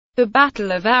The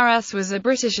Battle of Arras was a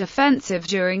British offensive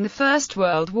during the First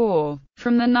World War.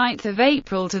 From the 9th of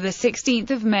April to the 16th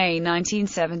of May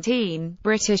 1917,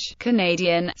 British,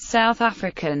 Canadian, South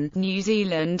African, New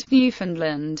Zealand,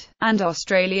 Newfoundland, and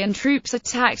Australian troops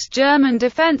attacked German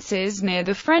defences near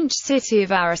the French city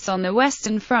of Arras on the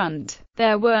Western Front.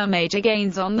 There were major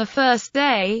gains on the first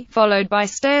day, followed by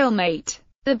stalemate.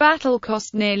 The battle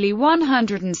cost nearly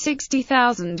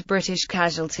 160,000 British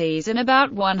casualties and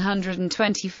about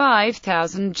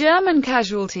 125,000 German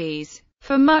casualties.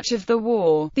 For much of the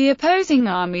war, the opposing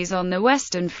armies on the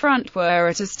Western Front were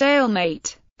at a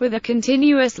stalemate, with a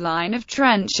continuous line of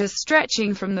trenches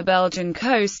stretching from the Belgian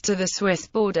coast to the Swiss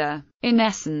border. In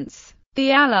essence,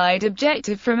 the Allied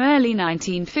objective from early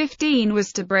 1915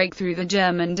 was to break through the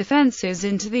German defences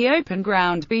into the open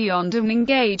ground beyond and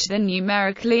engage the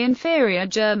numerically inferior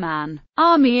German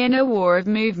army in a war of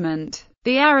movement.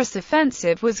 The Arras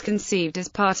offensive was conceived as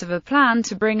part of a plan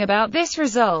to bring about this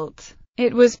result.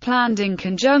 It was planned in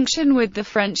conjunction with the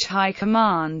French High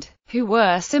Command, who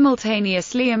were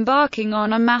simultaneously embarking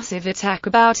on a massive attack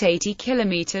about 80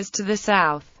 kilometers to the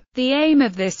south. The aim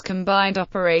of this combined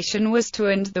operation was to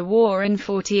end the war in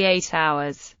 48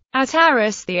 hours. At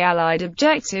Arras, the Allied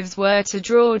objectives were to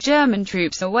draw German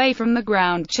troops away from the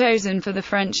ground chosen for the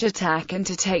French attack and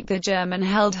to take the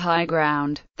German-held high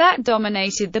ground that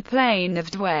dominated the plain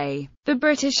of Douai. The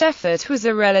British effort was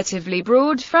a relatively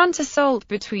broad front assault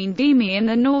between Vimy in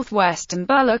the northwest and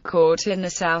Bullecourt in the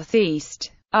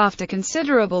southeast. After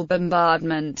considerable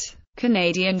bombardment,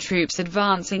 Canadian troops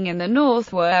advancing in the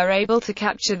north were able to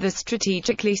capture the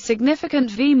strategically significant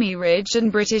Vimy Ridge,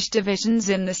 and British divisions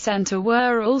in the centre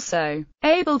were also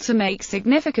able to make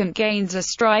significant gains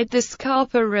astride the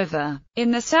Scapa River.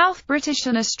 In the south, British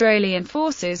and Australian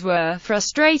forces were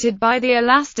frustrated by the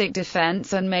elastic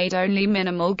defence and made only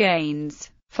minimal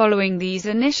gains. Following these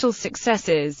initial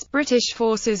successes, British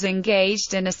forces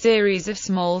engaged in a series of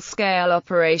small-scale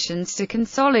operations to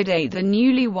consolidate the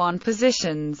newly won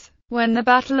positions. When the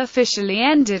battle officially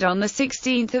ended on the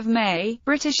 16th of May,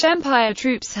 British Empire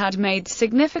troops had made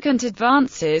significant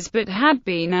advances but had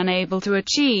been unable to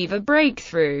achieve a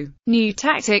breakthrough. New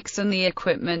tactics and the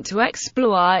equipment to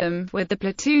exploit them, with the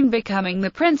platoon becoming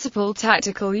the principal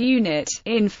tactical unit,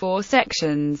 in 4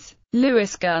 sections: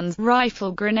 Lewis guns,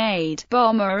 rifle, grenade,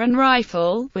 bomber and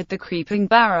rifle, with the creeping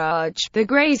barrage. The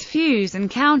Greys fuse and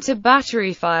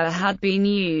counter-battery fire had been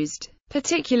used,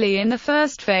 particularly in the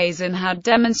first phase, and had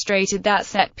demonstrated that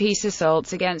set-piece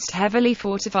assaults against heavily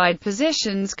fortified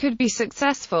positions could be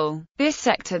successful. This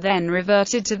sector then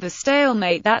reverted to the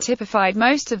stalemate that typified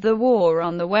most of the war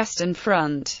on the Western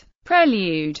Front.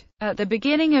 Prelude. At the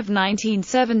beginning of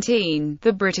 1917,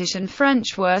 the British and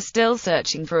French were still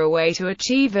searching for a way to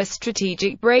achieve a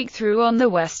strategic breakthrough on the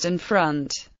Western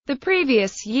Front. The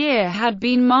previous year had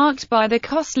been marked by the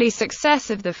costly success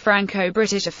of the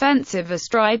Franco-British offensive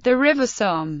astride the River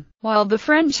Somme, while the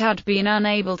French had been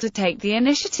unable to take the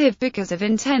initiative because of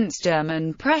intense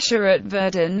German pressure at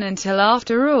Verdun until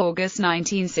after August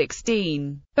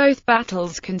 1916. Both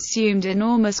battles consumed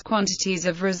enormous quantities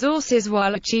of resources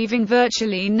while achieving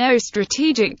virtually no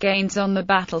strategic gains on the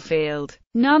battlefield.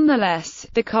 Nonetheless,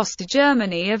 the cost to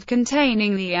Germany of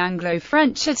containing the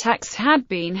Anglo-French attacks had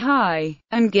been high,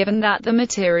 and given that the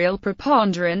material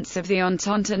preponderance of the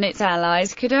Entente and its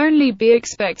allies could only be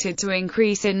expected to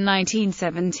increase in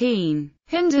 1917,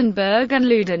 Hindenburg and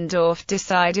Ludendorff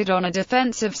decided on a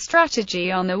defensive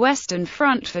strategy on the Western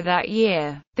Front for that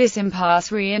year. This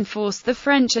impasse reinforced the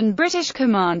French and British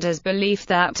commanders' belief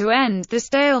that to end the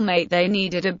stalemate they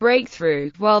needed a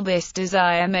breakthrough. While this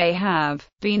desire may have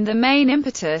been the main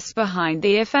impetus behind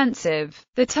the offensive,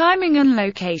 the timing and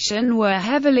location were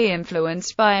heavily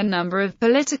influenced by a number of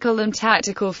political and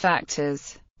tactical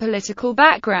factors. Political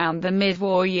background: the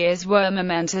mid-war years were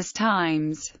momentous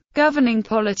times. Governing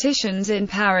politicians in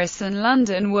Paris and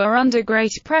London were under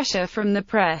great pressure from the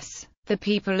press, the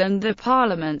people and the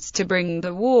parliaments to bring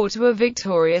the war to a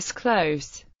victorious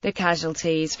close. The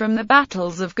casualties from the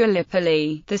battles of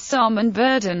Gallipoli, the Somme and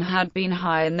Verdun had been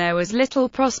high, and there was little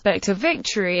prospect of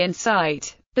victory in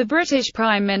sight. The British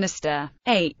Prime Minister,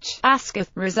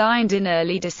 Asquith, resigned in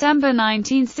early December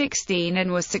 1916 and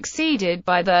was succeeded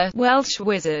by the Welsh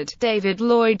wizard, David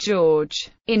Lloyd George.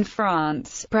 In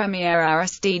France, Premier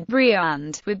Aristide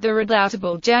Briand, with the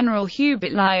redoubtable General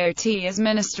Hubert Lyautey as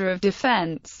Minister of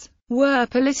Defence, were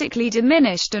politically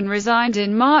diminished and resigned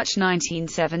in March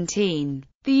 1917.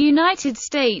 The United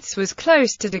States was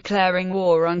close to declaring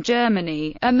war on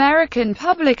Germany. American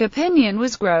public opinion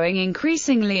was growing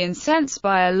increasingly incensed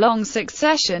by a long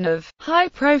succession of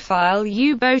high-profile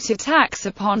U-boat attacks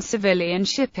upon civilian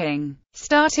shipping,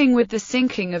 starting with the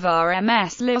sinking of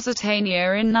RMS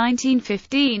Lusitania in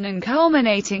 1915 and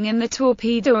culminating in the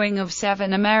torpedoing of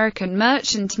 7 American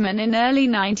merchantmen in early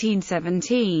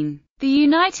 1917. The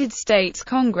United States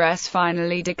Congress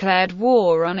finally declared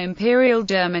war on Imperial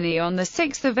Germany on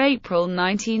 6 April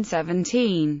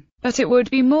 1917. But it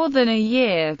would be more than a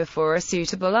year before a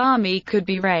suitable army could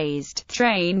be raised,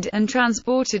 trained, and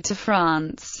transported to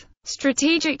France.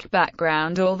 Strategic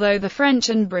background: although the French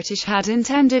and British had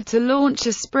intended to launch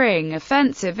a spring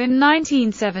offensive in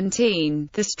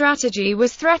 1917, the strategy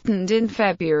was threatened in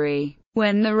February,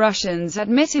 when the Russians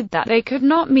admitted that they could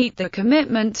not meet the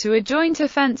commitment to a joint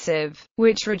offensive,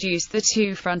 which reduced the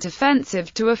two-front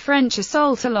offensive to a French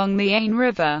assault along the Aisne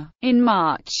River. In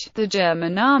March, the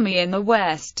German army in the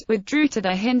west withdrew to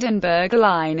the Hindenburg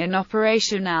Line in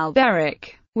Operation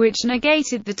Alberic, which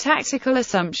negated the tactical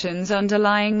assumptions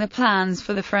underlying the plans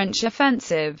for the French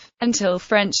offensive, until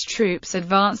French troops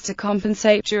advanced to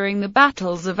compensate during the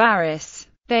battles of Arras.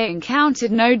 They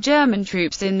encountered no German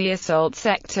troops in the assault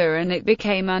sector and it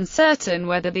became uncertain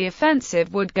whether the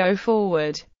offensive would go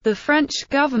forward. The French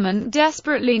government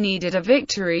desperately needed a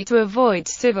victory to avoid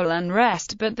civil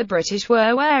unrest, but the British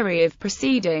were wary of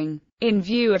proceeding, in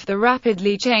view of the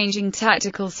rapidly changing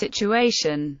tactical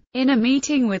situation. In a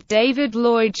meeting with David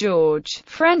Lloyd George,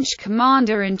 French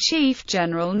Commander-in-Chief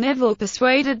General Nivelle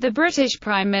persuaded the British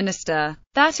Prime Minister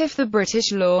that if the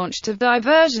British launched a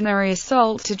diversionary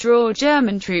assault to draw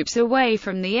German troops away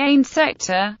from the Aisne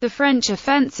sector, the French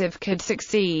offensive could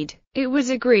succeed. It was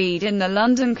agreed in the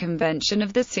London Convention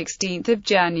of 16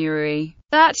 January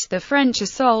that the French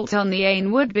assault on the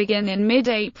Aisne would begin in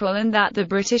mid-April and that the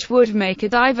British would make a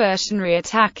diversionary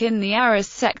attack in the Arras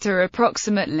sector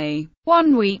approximately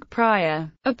 1 week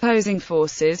prior. Opposing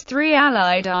forces: 3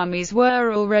 Allied armies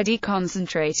were already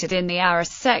concentrated in the Arras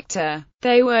sector.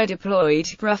 They were deployed,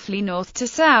 roughly north to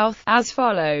south, as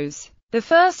follows: the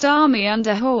 1st Army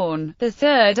under Horn, the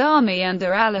 3rd Army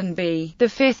under Allenby, the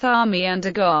 5th Army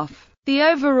under Gough. The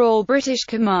overall British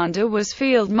commander was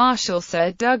Field Marshal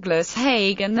Sir Douglas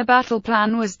Haig and the battle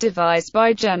plan was devised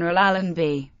by General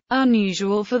Allenby.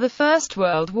 Unusual for the First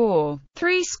World War,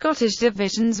 3 Scottish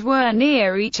divisions were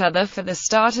near each other for the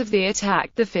start of the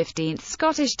attack: the 15th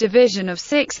Scottish Division of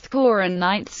 6th Corps and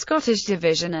 9th Scottish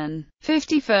Division and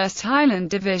 51st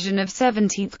Highland Division of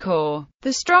 17th Corps.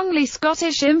 The strongly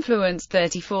Scottish-influenced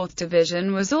 34th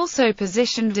Division was also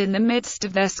positioned in the midst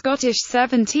of their Scottish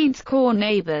 17th Corps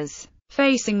neighbours.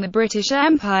 Facing the British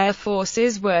Empire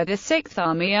forces were the 6th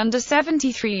Army under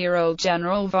 73-year-old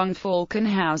General von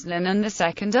Falkenhausen and the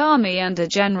 2nd Army under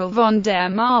General von der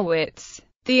Marwitz.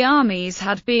 The armies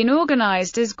had been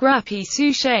organized as Gruppi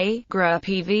Souchet,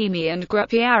 Gruppi Vimy and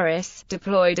Gruppi Arras,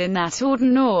 deployed in that order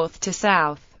north to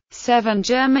south. 7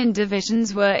 German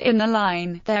divisions were in the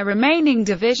line. Their remaining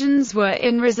divisions were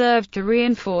in reserve to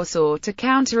reinforce or to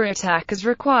counter-attack as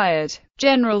required.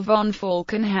 General von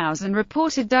Falkenhausen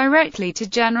reported directly to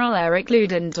General Erich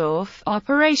Ludendorff,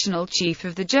 operational chief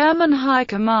of the German High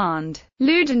Command.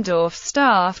 Ludendorff's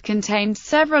staff contained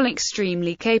several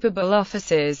extremely capable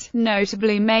officers,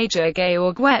 notably Major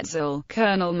Georg Wetzel,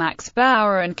 Colonel Max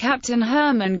Bauer and Captain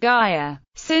Hermann Geyer.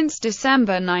 Since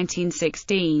December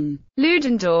 1916,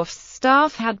 Ludendorff's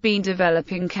staff had been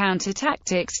developing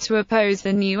counter-tactics to oppose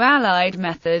the new Allied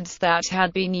methods that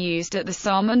had been used at the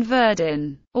Somme and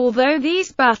Verdun. Although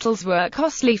these battles were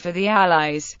costly for the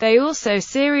Allies, they also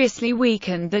seriously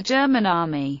weakened the German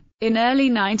army. In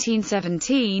early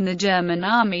 1917, the German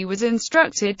army was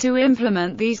instructed to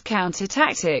implement these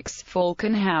counter-tactics.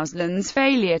 Falkenhausen's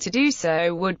failure to do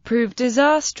so would prove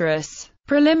disastrous.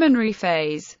 Preliminary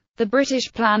phase. The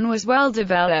British plan was well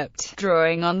developed,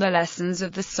 drawing on the lessons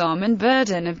of the Somme and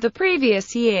Verdun of the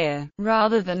previous year.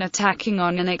 Rather than attacking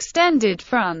on an extended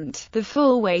front, the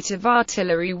full weight of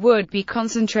artillery would be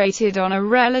concentrated on a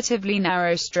relatively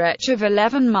narrow stretch of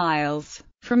 11 miles.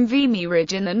 From Vimy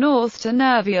Ridge in the north to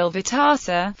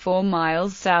Neuville-Vitasse, 4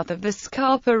 miles south of the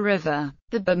Scarpa River.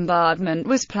 The bombardment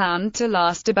was planned to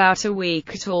last about a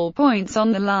week at all points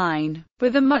on the line,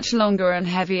 with a much longer and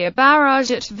heavier barrage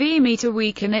at Vimy to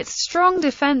weaken its strong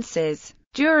defences.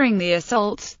 During the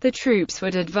assault, the troops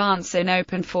would advance in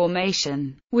open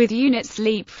formation, with units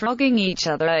leapfrogging each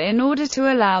other in order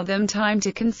to allow them time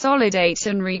to consolidate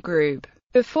and regroup.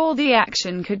 Before the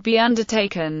action could be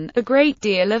undertaken, a great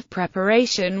deal of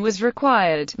preparation was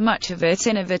required, much of it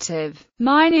innovative.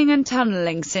 Mining and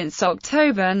tunneling. Since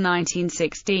October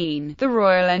 1916, the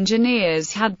Royal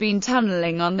Engineers had been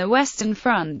tunneling on the Western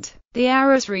Front. The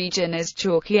Arras region is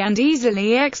chalky and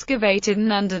easily excavated,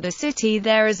 and under the city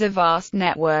there is a vast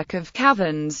network of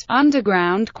caverns,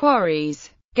 underground quarries,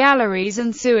 galleries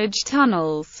and sewage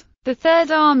tunnels. The Third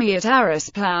Army at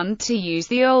Arras planned to use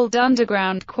the old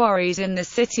underground quarries in the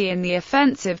city in the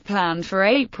offensive planned for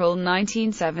April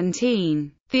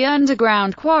 1917. The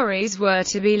underground quarries were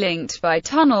to be linked by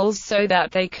tunnels so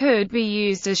that they could be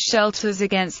used as shelters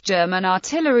against German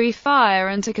artillery fire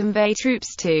and to convey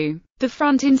troops to the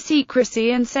front in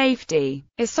secrecy and safety.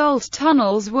 Assault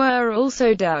tunnels were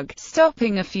also dug,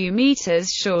 stopping a few meters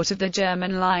short of the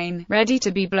German line, ready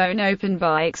to be blown open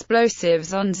by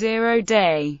explosives on zero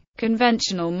day.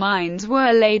 Conventional mines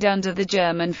were laid under the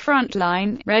German front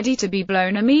line, ready to be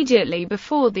blown immediately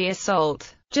before the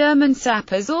assault. German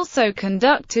sappers also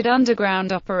conducted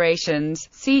underground operations,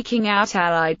 seeking out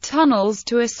Allied tunnels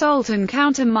to assault and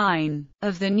countermine.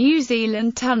 Of the New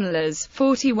Zealand tunnellers,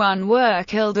 41 were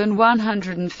killed and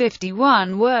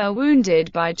 151 were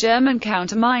wounded by German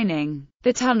countermining.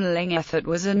 The tunnelling effort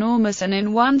was enormous, and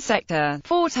in one sector,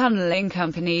 4 tunnelling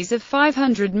companies of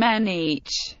 500 men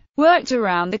each worked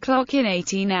around the clock in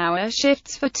 18-hour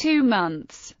shifts for 2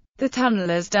 months. The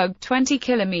tunnellers dug 20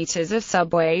 kilometers of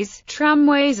subways,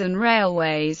 tramways and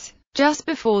railways. Just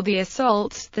before the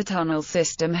assault, the tunnel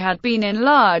system had been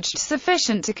enlarged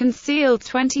sufficient to conceal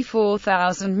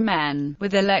 24,000 men,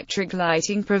 with electric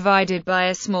lighting provided by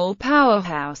a small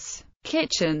powerhouse,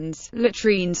 kitchens,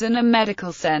 latrines and a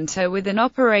medical centre with an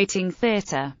operating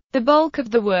theatre. The bulk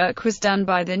of the work was done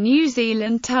by the New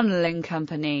Zealand Tunnelling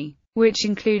Company, which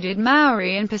included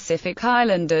Maori and Pacific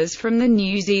Islanders from the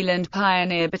New Zealand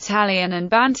Pioneer Battalion and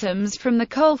Bantams from the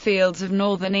coalfields of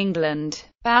northern England.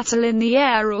 Battle in the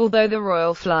air. Although the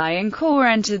Royal Flying Corps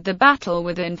entered the battle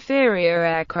with inferior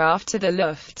aircraft to the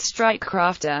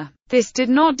Luftstreitkräfte, this did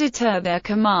not deter their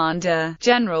commander,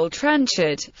 General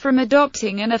Trenchard, from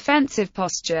adopting an offensive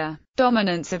posture.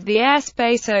 Dominance of the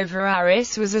airspace over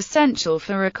Arras was essential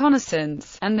for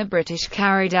reconnaissance, and the British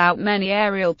carried out many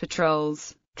aerial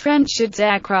patrols. Trenchard's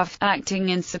aircraft, acting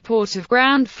in support of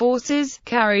ground forces,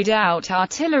 carried out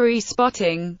artillery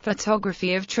spotting,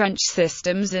 photography of trench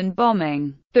systems and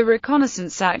bombing. The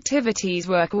reconnaissance activities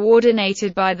were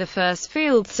coordinated by the 1st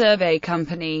Field Survey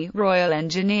Company, Royal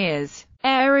Engineers.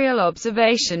 Aerial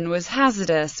observation was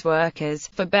hazardous work as,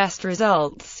 for best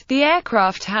results, the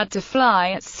aircraft had to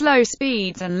fly at slow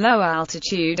speeds and low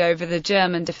altitude over the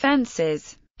German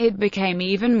defences. It became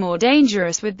even more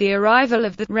dangerous with the arrival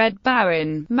of the Red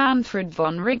Baron, Manfred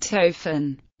von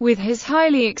Richthofen, with his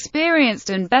highly experienced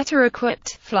and better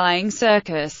equipped flying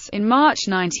circus, in March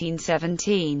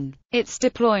 1917. Its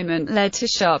deployment led to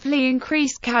sharply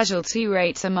increased casualty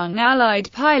rates among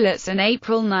Allied pilots, and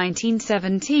April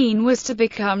 1917 was to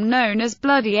become known as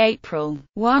Bloody April.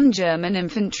 One German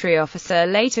infantry officer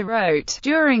later wrote,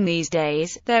 "During these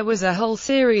days, there was a whole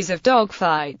series of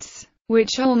dogfights,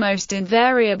 which almost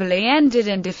invariably ended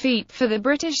in defeat for the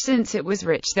British, since it was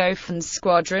Richthofen's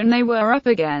squadron they were up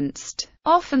against.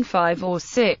 Often 5 or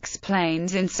 6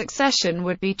 planes in succession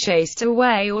would be chased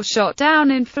away or shot down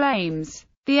in flames."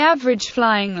 The average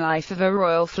flying life of a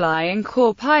Royal Flying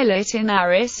Corps pilot in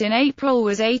Arras in April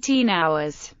was 18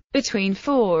 hours. Between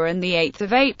 4 and the 8th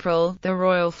of April, the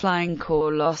Royal Flying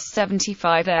Corps lost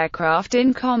 75 aircraft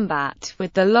in combat,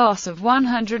 with the loss of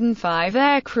 105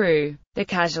 aircrew. The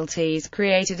casualties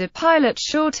created a pilot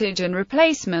shortage, and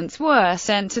replacements were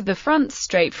sent to the front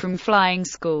straight from flying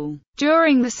school.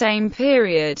 During the same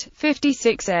period,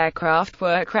 56 aircraft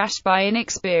were crashed by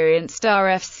inexperienced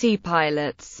RFC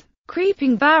pilots.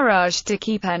 Creeping barrage. To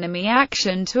keep enemy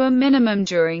action to a minimum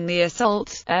during the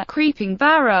assault, a creeping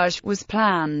barrage was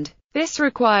planned. This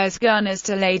requires gunners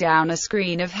to lay down a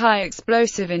screen of high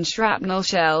explosive and shrapnel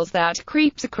shells that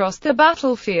creeps across the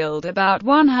battlefield about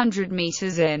 100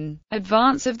 meters in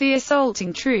advance of the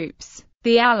assaulting troops.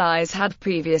 The Allies had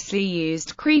previously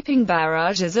used creeping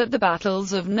barrages at the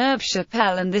battles of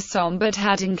Neuve-Chapelle and the Somme, but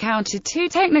had encountered 2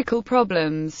 technical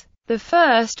problems. The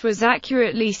first was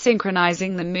accurately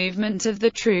synchronizing the movement of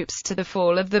the troops to the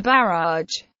fall of the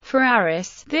barrage. For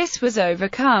Arras, this was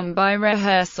overcome by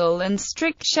rehearsal and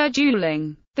strict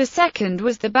scheduling. The second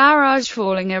was the barrage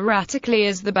falling erratically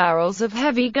as the barrels of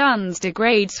heavy guns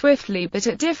degrade swiftly but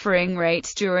at differing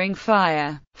rates during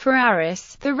fire. For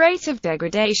Arras, the rate of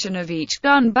degradation of each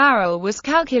gun barrel was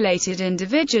calculated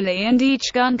individually and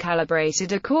each gun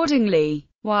calibrated accordingly.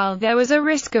 While there was a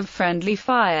risk of friendly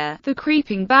fire, the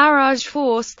creeping barrage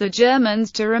forced the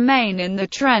Germans to remain in the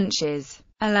trenches,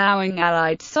 allowing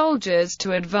Allied soldiers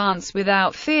to advance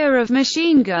without fear of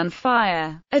machine gun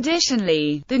fire.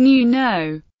 Additionally, the new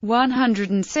No.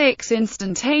 106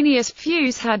 instantaneous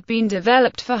fuse had been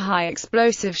developed for high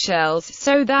explosive shells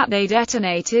so that they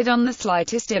detonated on the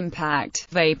slightest impact,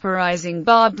 vaporizing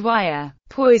barbed wire.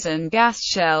 Poison gas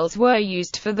shells were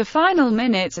used for the final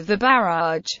minutes of the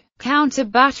barrage.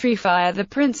 Counter-battery fire. The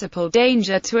principal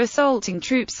danger to assaulting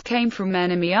troops came from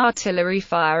enemy artillery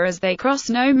fire as they crossed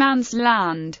no man's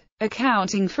land,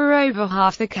 accounting for over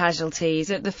half the casualties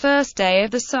at the first day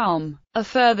of the Somme. A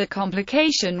further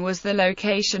complication was the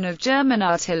location of German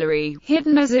artillery,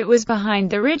 hidden as it was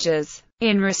behind the ridges.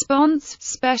 In response,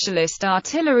 specialist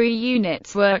artillery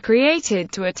units were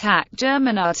created to attack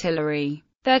German artillery.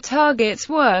 Their targets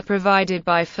were provided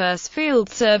by 1st Field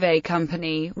Survey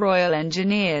Company, Royal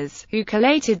Engineers, who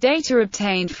collated data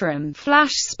obtained from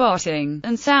flash spotting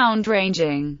and sound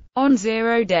ranging. On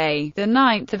Zero Day, the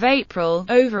 9th of April,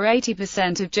 over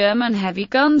 80% of German heavy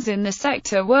guns in the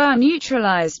sector were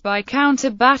neutralized by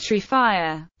counter-battery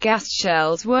fire. Gas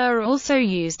shells were also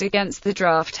used against the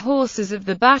draft horses of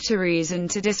the batteries and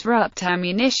to disrupt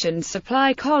ammunition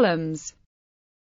supply columns.